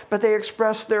God, but they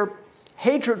express their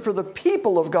hatred for the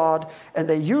people of God, and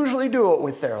they usually do it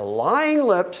with their lying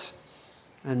lips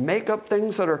and make up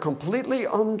things that are completely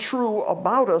untrue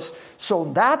about us so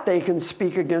that they can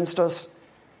speak against us.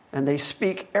 And they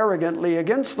speak arrogantly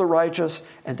against the righteous,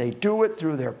 and they do it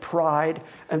through their pride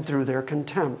and through their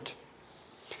contempt.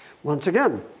 Once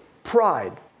again,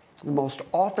 pride, the most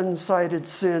often cited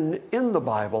sin in the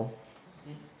Bible,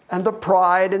 and the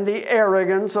pride and the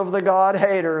arrogance of the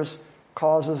God-haters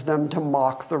causes them to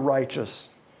mock the righteous,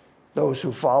 those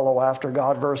who follow after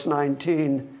God. Verse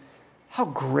 19, how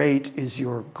great is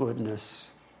your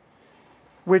goodness,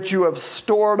 which you have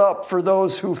stored up for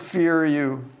those who fear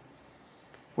you,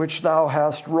 which thou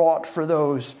hast wrought for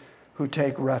those who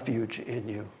take refuge in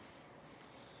you.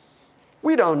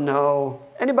 We don't know.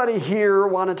 Anybody here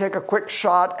want to take a quick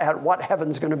shot at what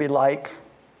heaven's going to be like?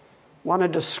 Want to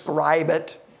describe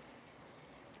it?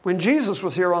 When Jesus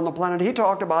was here on the planet, he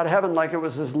talked about heaven like it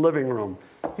was his living room.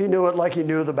 He knew it like he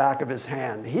knew the back of his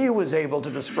hand. He was able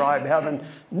to describe heaven.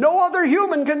 No other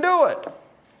human can do it.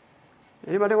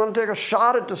 Anybody want to take a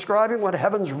shot at describing what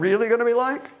heaven's really going to be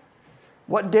like?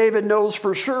 What David knows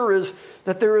for sure is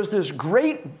that there is this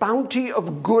great bounty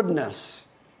of goodness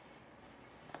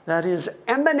that is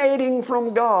emanating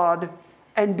from God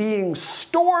and being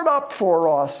stored up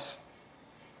for us.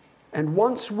 And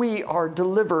once we are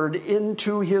delivered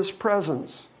into his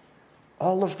presence,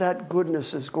 all of that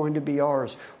goodness is going to be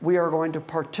ours. We are going to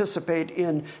participate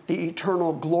in the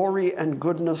eternal glory and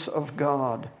goodness of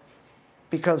God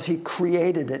because he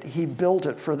created it. He built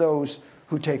it for those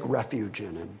who take refuge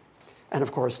in him. And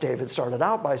of course, David started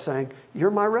out by saying, you're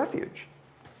my refuge.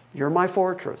 You're my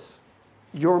fortress.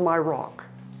 You're my rock.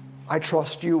 I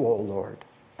trust you, O Lord.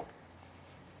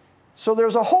 So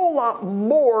there's a whole lot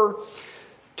more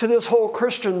to this whole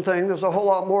Christian thing. There's a whole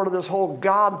lot more to this whole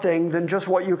God thing than just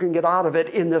what you can get out of it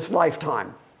in this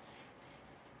lifetime.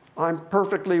 I'm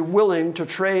perfectly willing to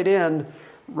trade in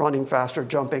running faster,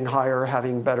 jumping higher,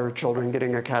 having better children,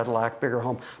 getting a Cadillac, bigger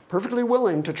home. Perfectly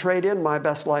willing to trade in my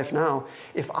best life now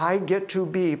if I get to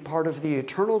be part of the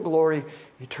eternal glory,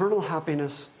 eternal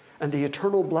happiness, and the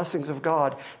eternal blessings of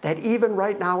God that even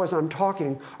right now as I'm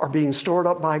talking are being stored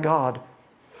up by God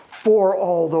for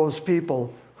all those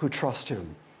people who trust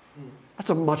him. That's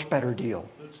a much better deal.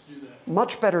 Let's do that.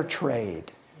 Much better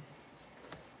trade.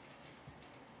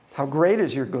 How great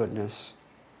is your goodness,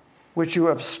 which you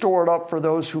have stored up for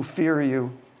those who fear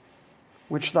you,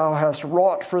 which thou hast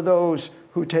wrought for those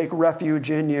who take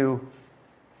refuge in you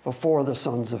before the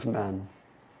sons of men.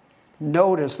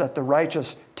 Notice that the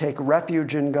righteous take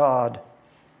refuge in God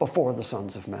before the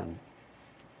sons of men.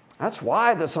 That's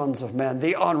why the sons of men,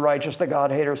 the unrighteous, the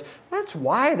God-haters, that's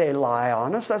why they lie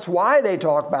on us. That's why they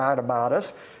talk bad about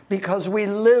us, because we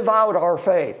live out our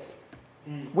faith.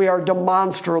 We are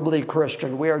demonstrably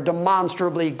Christian. We are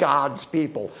demonstrably God's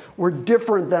people. We're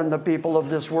different than the people of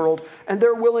this world, and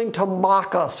they're willing to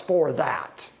mock us for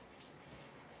that.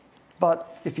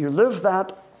 But if you live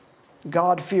that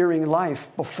God-fearing life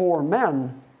before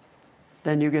men,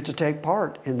 then you get to take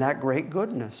part in that great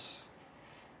goodness.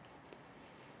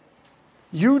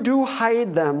 You do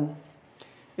hide them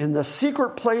in the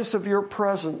secret place of your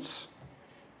presence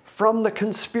from the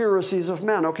conspiracies of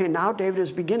men. Okay, now David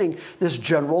is beginning this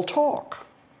general talk.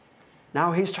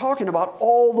 Now he's talking about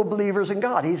all the believers in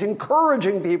God. He's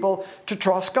encouraging people to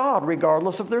trust God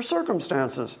regardless of their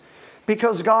circumstances,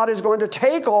 because God is going to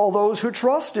take all those who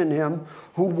trust in him,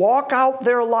 who walk out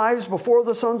their lives before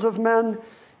the sons of men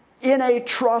in a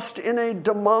trust, in a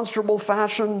demonstrable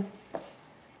fashion.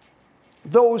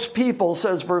 Those people,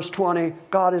 says verse 20,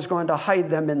 God is going to hide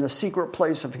them in the secret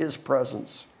place of his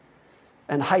presence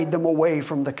and hide them away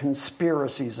from the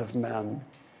conspiracies of men.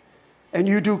 And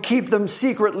you do keep them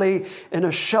secretly in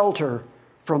a shelter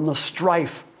from the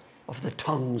strife of the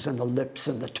tongues and the lips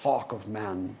and the talk of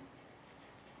men.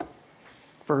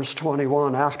 Verse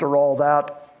 21, after all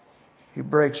that, he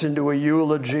breaks into a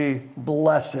eulogy.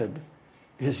 Blessed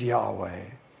is Yahweh,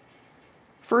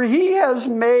 for he has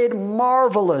made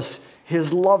marvelous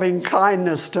his loving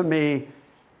kindness to me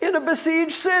in a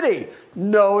besieged city.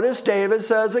 Notice David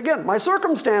says again, my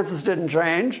circumstances didn't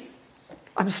change.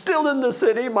 I'm still in the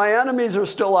city. My enemies are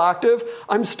still active.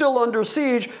 I'm still under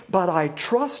siege, but I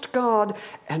trust God,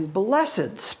 and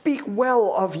blessed, speak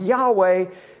well of Yahweh,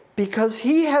 because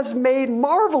he has made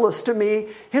marvelous to me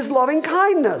his loving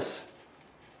kindness.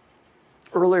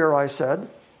 Earlier I said,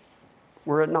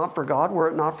 were it not for God, were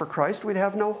it not for Christ, we'd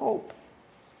have no hope.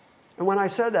 And when I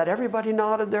said that, everybody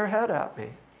nodded their head at me,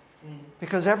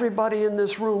 because everybody in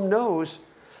this room knows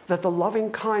that the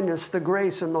loving kindness, the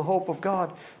grace, and the hope of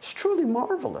God is truly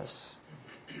marvelous.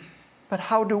 But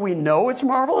how do we know it's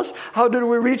marvelous? How did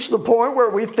we reach the point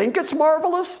where we think it's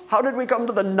marvelous? How did we come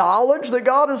to the knowledge that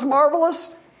God is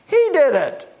marvelous? He did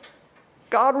it.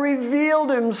 God revealed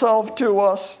himself to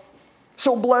us.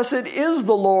 So blessed is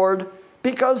the Lord,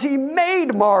 because he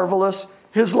made marvelous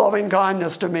his loving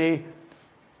kindness to me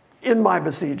in my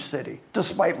besieged city,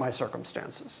 despite my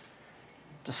circumstances.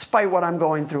 Despite what I'm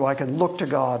going through, I can look to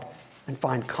God and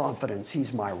find confidence.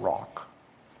 He's my rock.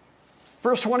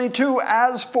 Verse 22,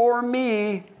 as for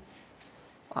me,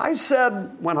 I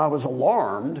said when I was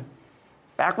alarmed,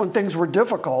 back when things were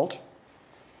difficult,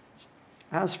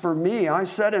 as for me, I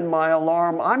said in my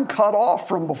alarm, I'm cut off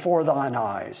from before thine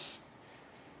eyes.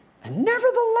 And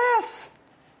nevertheless,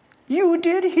 you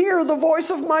did hear the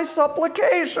voice of my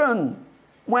supplication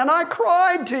when I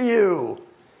cried to you.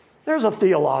 There's a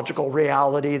theological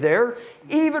reality there.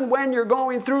 Even when you're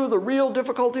going through the real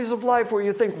difficulties of life where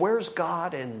you think, where's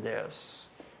God in this?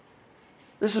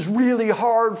 This is really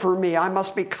hard for me. I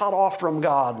must be cut off from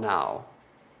God now.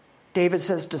 David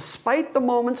says, despite the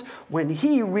moments when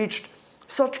he reached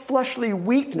such fleshly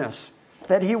weakness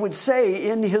that he would say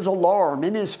in his alarm,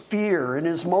 in his fear, in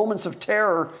his moments of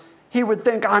terror, he would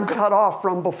think, I'm cut off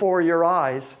from before your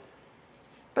eyes.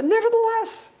 But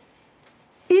nevertheless,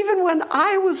 even when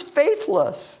I was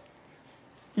faithless,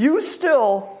 you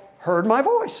still heard my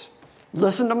voice,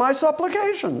 listened to my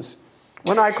supplications.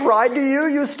 When I cried to you,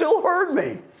 you still heard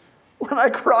me. When I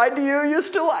cried to you, you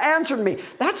still answered me.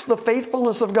 That's the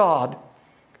faithfulness of God,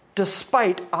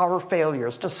 despite our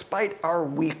failures, despite our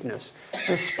weakness,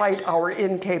 despite our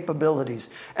incapabilities.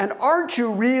 And aren't you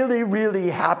really, really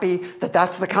happy that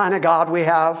that's the kind of God we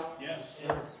have? Yes.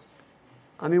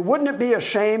 I mean, wouldn't it be a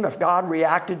shame if God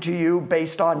reacted to you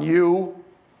based on you?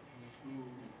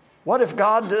 What if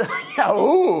God did?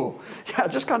 Yeah,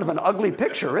 just kind of an ugly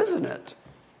picture, isn't it?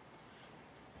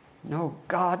 No,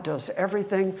 God does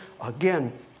everything,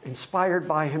 again, inspired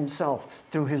by himself,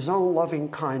 through his own loving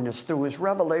kindness, through his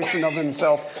revelation of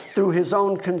himself, through his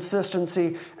own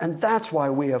consistency. And that's why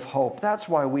we have hope. That's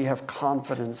why we have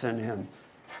confidence in him.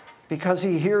 Because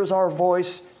he hears our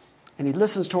voice and he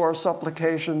listens to our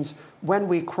supplications when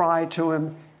we cry to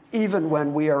him, even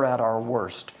when we are at our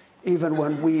worst, even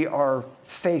when we are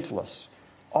faithless.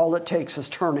 All it takes is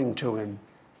turning to him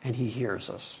and he hears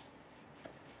us.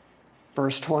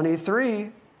 Verse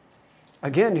 23,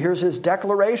 again, here's his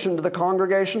declaration to the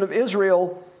congregation of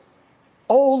Israel.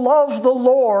 Oh, love the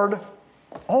Lord,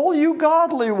 all you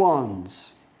godly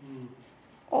ones,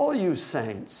 all you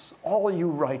saints, all you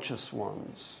righteous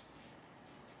ones.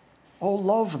 Oh,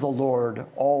 love the Lord,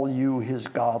 all you his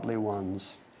godly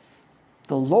ones.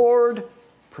 The Lord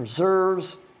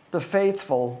preserves the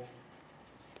faithful,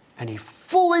 and he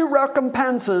fully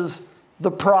recompenses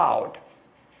the proud.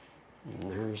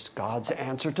 And there's God's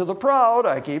answer to the proud.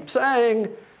 I keep saying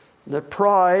that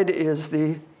pride is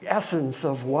the essence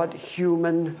of what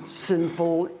human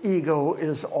sinful ego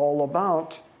is all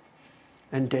about.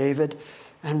 And David,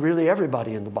 and really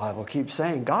everybody in the Bible, keeps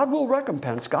saying God will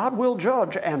recompense, God will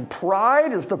judge, and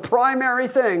pride is the primary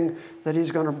thing that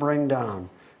he's going to bring down.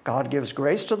 God gives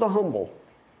grace to the humble.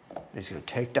 He's going to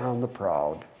take down the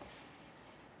proud.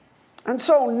 And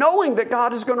so, knowing that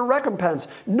God is going to recompense,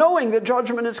 knowing that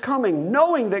judgment is coming,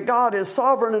 knowing that God is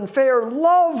sovereign and fair,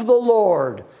 love the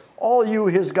Lord, all you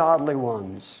his godly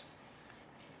ones.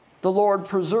 The Lord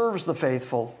preserves the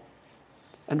faithful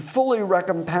and fully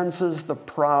recompenses the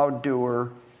proud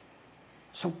doer.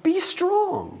 So be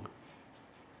strong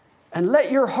and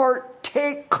let your heart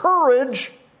take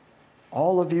courage,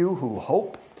 all of you who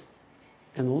hope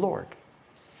in the Lord.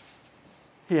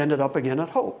 He ended up again at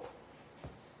hope.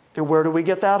 And where do we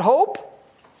get that hope?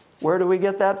 Where do we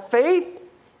get that faith?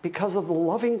 Because of the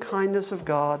loving kindness of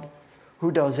God, who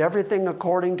does everything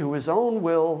according to his own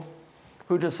will,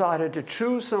 who decided to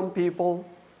choose some people,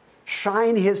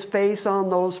 shine his face on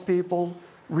those people,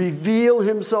 reveal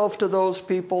himself to those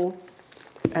people,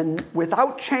 and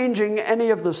without changing any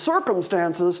of the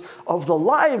circumstances of the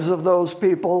lives of those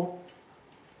people,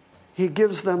 he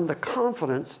gives them the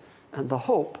confidence and the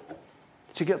hope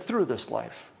to get through this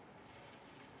life.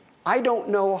 I don't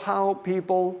know how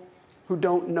people who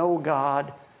don't know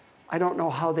God, I don't know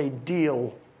how they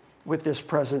deal with this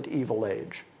present evil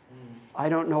age. I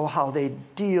don't know how they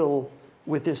deal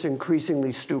with this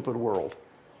increasingly stupid world.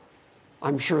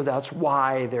 I'm sure that's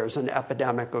why there's an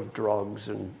epidemic of drugs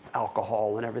and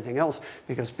alcohol and everything else,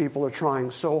 because people are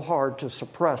trying so hard to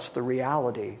suppress the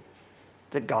reality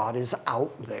that God is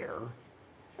out there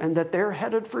and that they're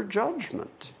headed for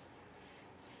judgment.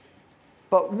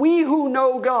 But we who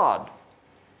know God,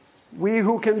 we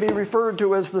who can be referred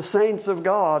to as the saints of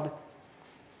God,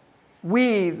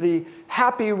 we, the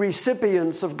happy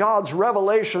recipients of God's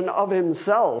revelation of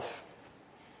himself,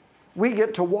 we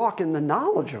get to walk in the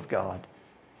knowledge of God.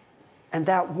 And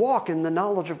that walk in the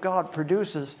knowledge of God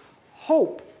produces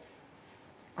hope,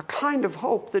 a kind of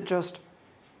hope that just,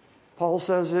 Paul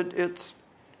says it's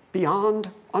beyond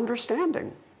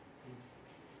understanding.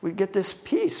 We get this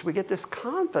peace, we get this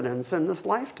confidence in this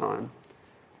lifetime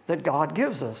that God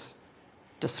gives us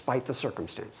despite the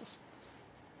circumstances.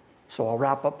 So I'll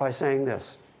wrap up by saying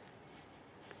this.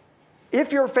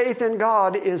 If your faith in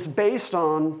God is based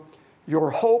on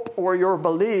your hope or your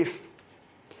belief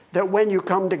that when you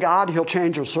come to God, he'll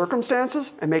change your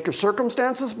circumstances and make your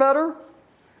circumstances better,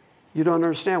 you don't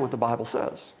understand what the Bible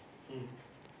says.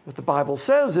 What the Bible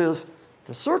says is,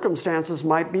 the circumstances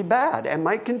might be bad and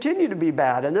might continue to be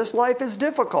bad, and this life is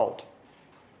difficult.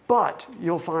 But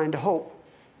you'll find hope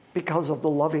because of the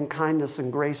loving kindness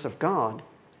and grace of God,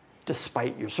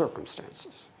 despite your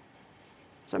circumstances.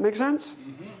 Does that make sense?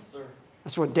 Mm-hmm. Yes, sir.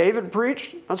 That's what David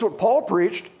preached. That's what Paul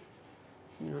preached.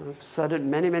 I've said it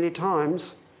many, many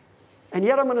times. And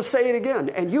yet I'm going to say it again,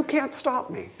 and you can't stop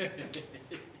me.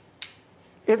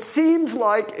 It seems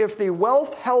like if the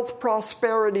wealth, health,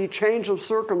 prosperity, change of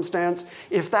circumstance,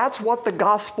 if that's what the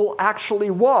gospel actually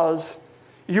was,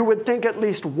 you would think at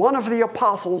least one of the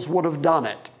apostles would have done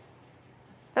it.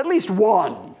 At least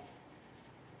one.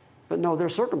 But no, their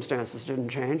circumstances didn't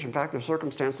change. In fact, their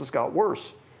circumstances got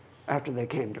worse after they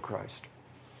came to Christ.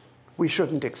 We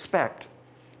shouldn't expect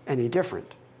any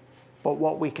different. But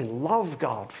what we can love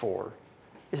God for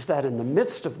is that in the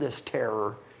midst of this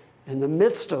terror, in the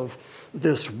midst of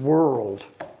this world,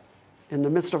 in the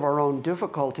midst of our own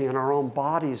difficulty and our own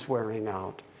bodies wearing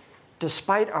out,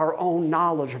 despite our own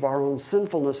knowledge of our own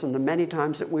sinfulness and the many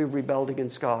times that we've rebelled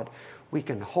against God, we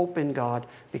can hope in God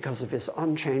because of his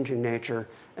unchanging nature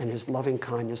and his loving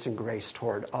kindness and grace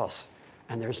toward us.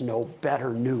 And there's no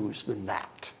better news than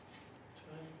that.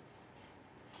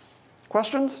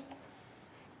 Questions?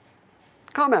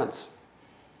 Comments?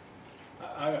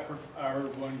 I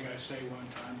heard one guy say one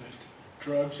time that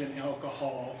drugs and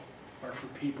alcohol are for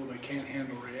people that can't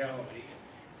handle reality.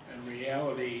 And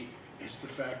reality is the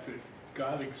fact that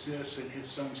God exists and his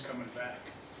son's coming back.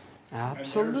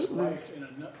 Absolutely. And there's life in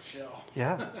a nutshell.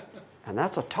 Yeah. And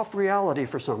that's a tough reality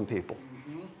for some people.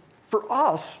 For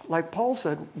us, like Paul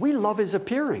said, we love his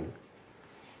appearing.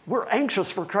 We're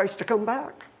anxious for Christ to come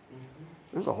back.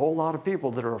 There's a whole lot of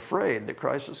people that are afraid that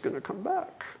Christ is going to come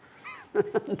back.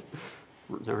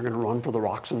 They're going to run for the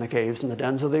rocks and the caves and the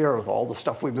dens of the earth, all the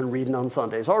stuff we've been reading on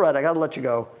Sundays. All right, I got to let you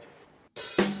go.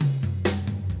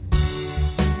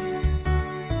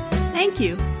 Thank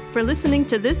you for listening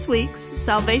to this week's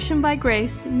Salvation by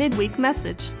Grace midweek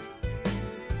message.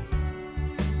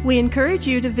 We encourage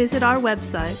you to visit our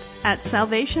website at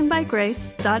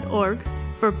salvationbygrace.org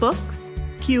for books,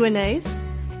 Q&As,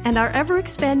 and our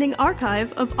ever-expanding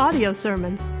archive of audio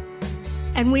sermons.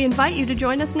 And we invite you to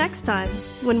join us next time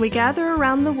when we gather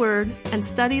around the Word and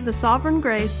study the sovereign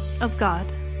grace of God.